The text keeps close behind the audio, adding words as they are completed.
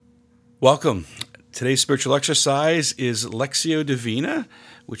Welcome. Today's spiritual exercise is Lectio Divina,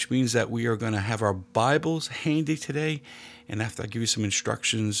 which means that we are going to have our Bibles handy today. And after I give you some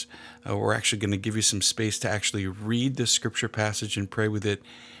instructions, we're actually going to give you some space to actually read the scripture passage and pray with it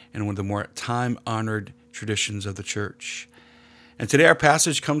in one of the more time-honored traditions of the church. And today our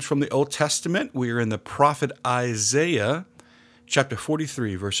passage comes from the Old Testament. We are in the prophet Isaiah, chapter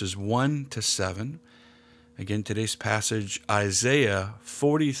 43, verses 1 to 7. Again, today's passage, Isaiah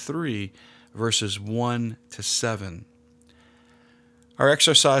 43, verses 1 to 7. Our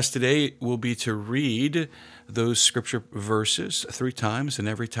exercise today will be to read those scripture verses 3 times, and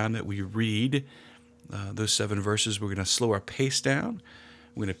every time that we read those 7 verses, we're going to slow our pace down.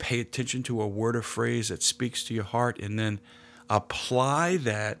 We're going to pay attention to a word or phrase that speaks to your heart, and then apply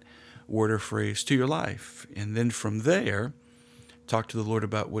that word or phrase to your life. And then from there, talk to the Lord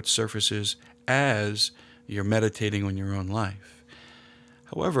about what surfaces as you're meditating on your own life.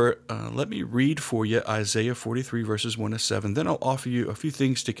 However, let me read for you Isaiah 43, verses 1 to 7. Then I'll offer you a few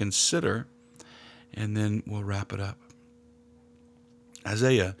things to consider, and then we'll wrap it up.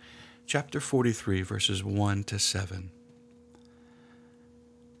 Isaiah chapter 43, verses 1 to 7.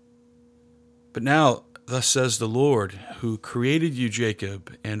 But now, thus says the Lord, who created you,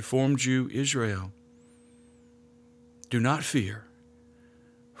 Jacob, and formed you, Israel. Do not fear,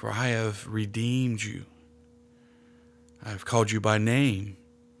 for I have redeemed you. I have called you by name.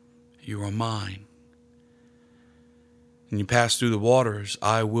 You are mine. When you pass through the waters,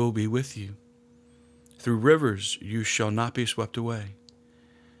 I will be with you. Through rivers, you shall not be swept away.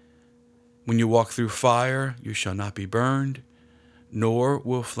 When you walk through fire, you shall not be burned, nor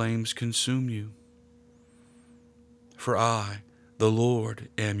will flames consume you. For I, the Lord,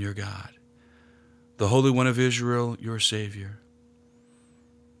 am your God, the Holy One of Israel, your Savior.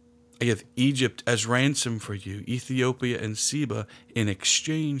 I give Egypt as ransom for you, Ethiopia and Seba in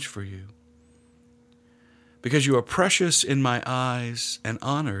exchange for you. Because you are precious in my eyes and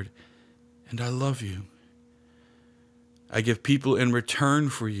honored, and I love you. I give people in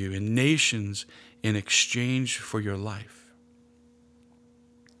return for you and nations in exchange for your life.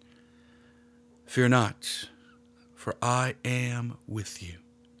 Fear not, for I am with you.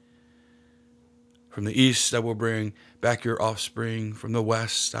 From the east I will bring back your offspring. From the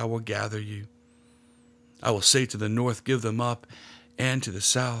west I will gather you. I will say to the north, give them up, and to the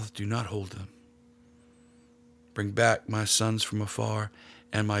south, do not hold them. Bring back my sons from afar,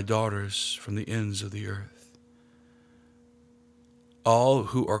 and my daughters from the ends of the earth. All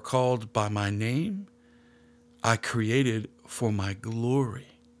who are called by my name, I created for my glory.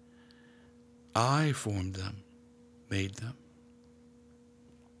 I formed them, made them.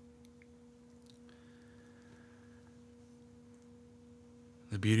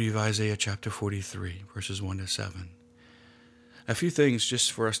 The beauty of Isaiah chapter 43, verses 1 to 7. A few things just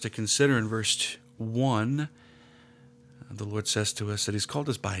for us to consider. In verse 1, the Lord says to us that He's called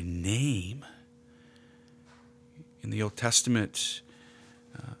us by name. In the Old Testament,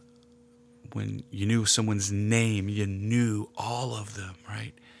 when you knew someone's name, you knew all of them,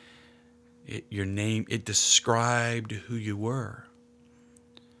 right? Your name, it described who you were.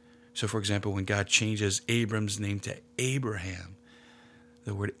 So, for example, when God changes Abram's name to Abraham,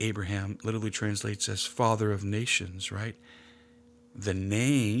 the word Abraham literally translates as father of nations, right? The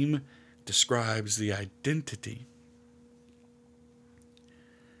name describes the identity.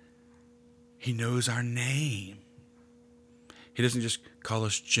 He knows our name. He doesn't just call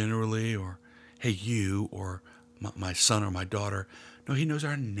us generally or, hey, you, or my son or my daughter. No, He knows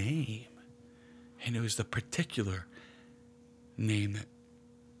our name. He knows the particular name that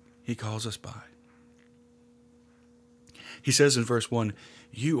He calls us by. He says in verse 1,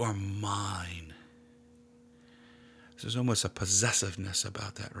 you are mine. There's almost a possessiveness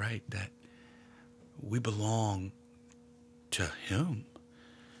about that, right? That we belong to Him.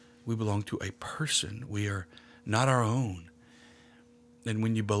 We belong to a person. We are not our own. And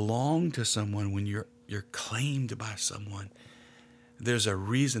when you belong to someone, when you're claimed by someone, there's a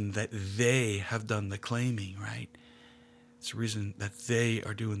reason that they have done the claiming, right? It's a reason that they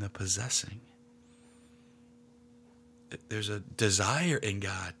are doing the possessing. There's a desire in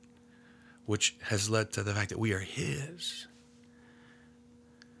God which has led to the fact that we are His.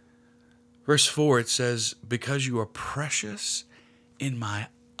 Verse 4, it says, because you are precious in my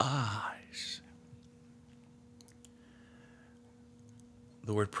eyes.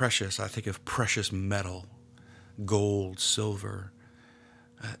 The word precious, I think of precious metal, gold, silver.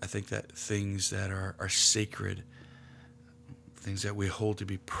 I think that things that are sacred, things that we hold to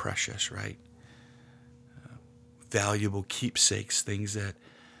be precious, right? Valuable keepsakes, things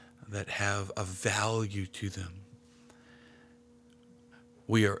that have a value to them.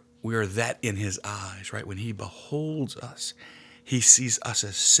 We are We are that in his eyes, right? When he beholds us, he sees us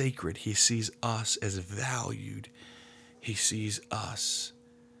as sacred. He sees us as valued. He sees us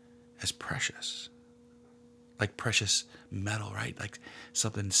as precious, like precious metal, right? Like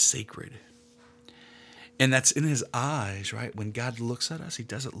something sacred. And that's in his eyes, right? When God looks at us, he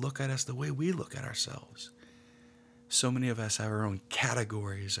doesn't look at us the way we look at ourselves. So many of us have our own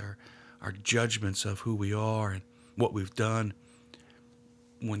categories, our judgments of who we are and what we've done.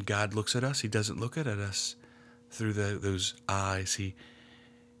 When God looks at us, he doesn't look at us through those eyes.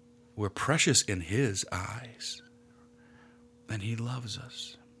 We're precious in his eyes, and he loves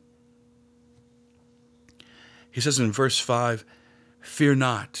us. He says in verse 5, "Fear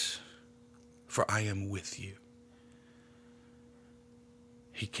not, for I am with you."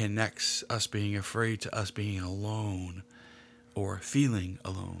 He connects us being afraid to us being alone or feeling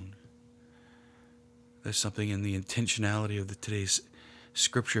alone. There's something in the intentionality of today's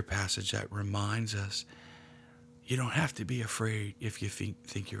scripture passage that reminds us you don't have to be afraid if you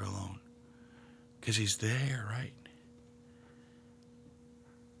think you're alone, because he's there, right?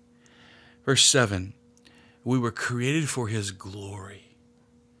 Verse 7, we were created for his glory.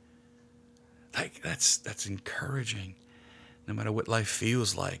 Like that's encouraging. No matter what life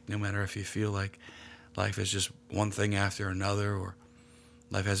feels like, no matter if you feel like life is just one thing after another, or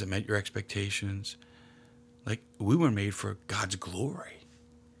life hasn't met your expectations, like we were made for God's glory.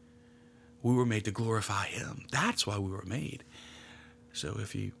 We were made to glorify him. That's why we were made. So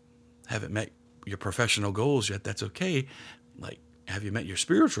if you haven't met your professional goals yet, that's okay. Like, have you met your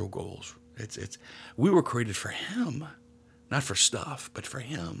spiritual goals? We were created for him, not for stuff, but for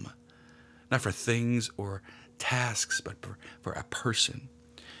him. Not for things or tasks, but for a person.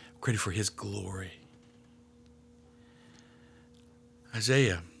 We're created for his glory.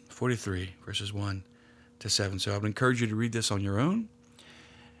 Isaiah 43, verses 1 to 7. So I would encourage you to read this on your own.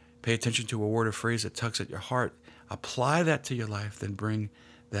 Pay attention to a word or phrase that tugs at your heart. Apply that to your life, then bring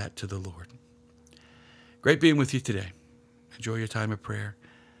that to the Lord. Great being with you today. Enjoy your time of prayer.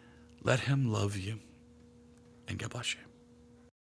 Let him love you, and God bless you.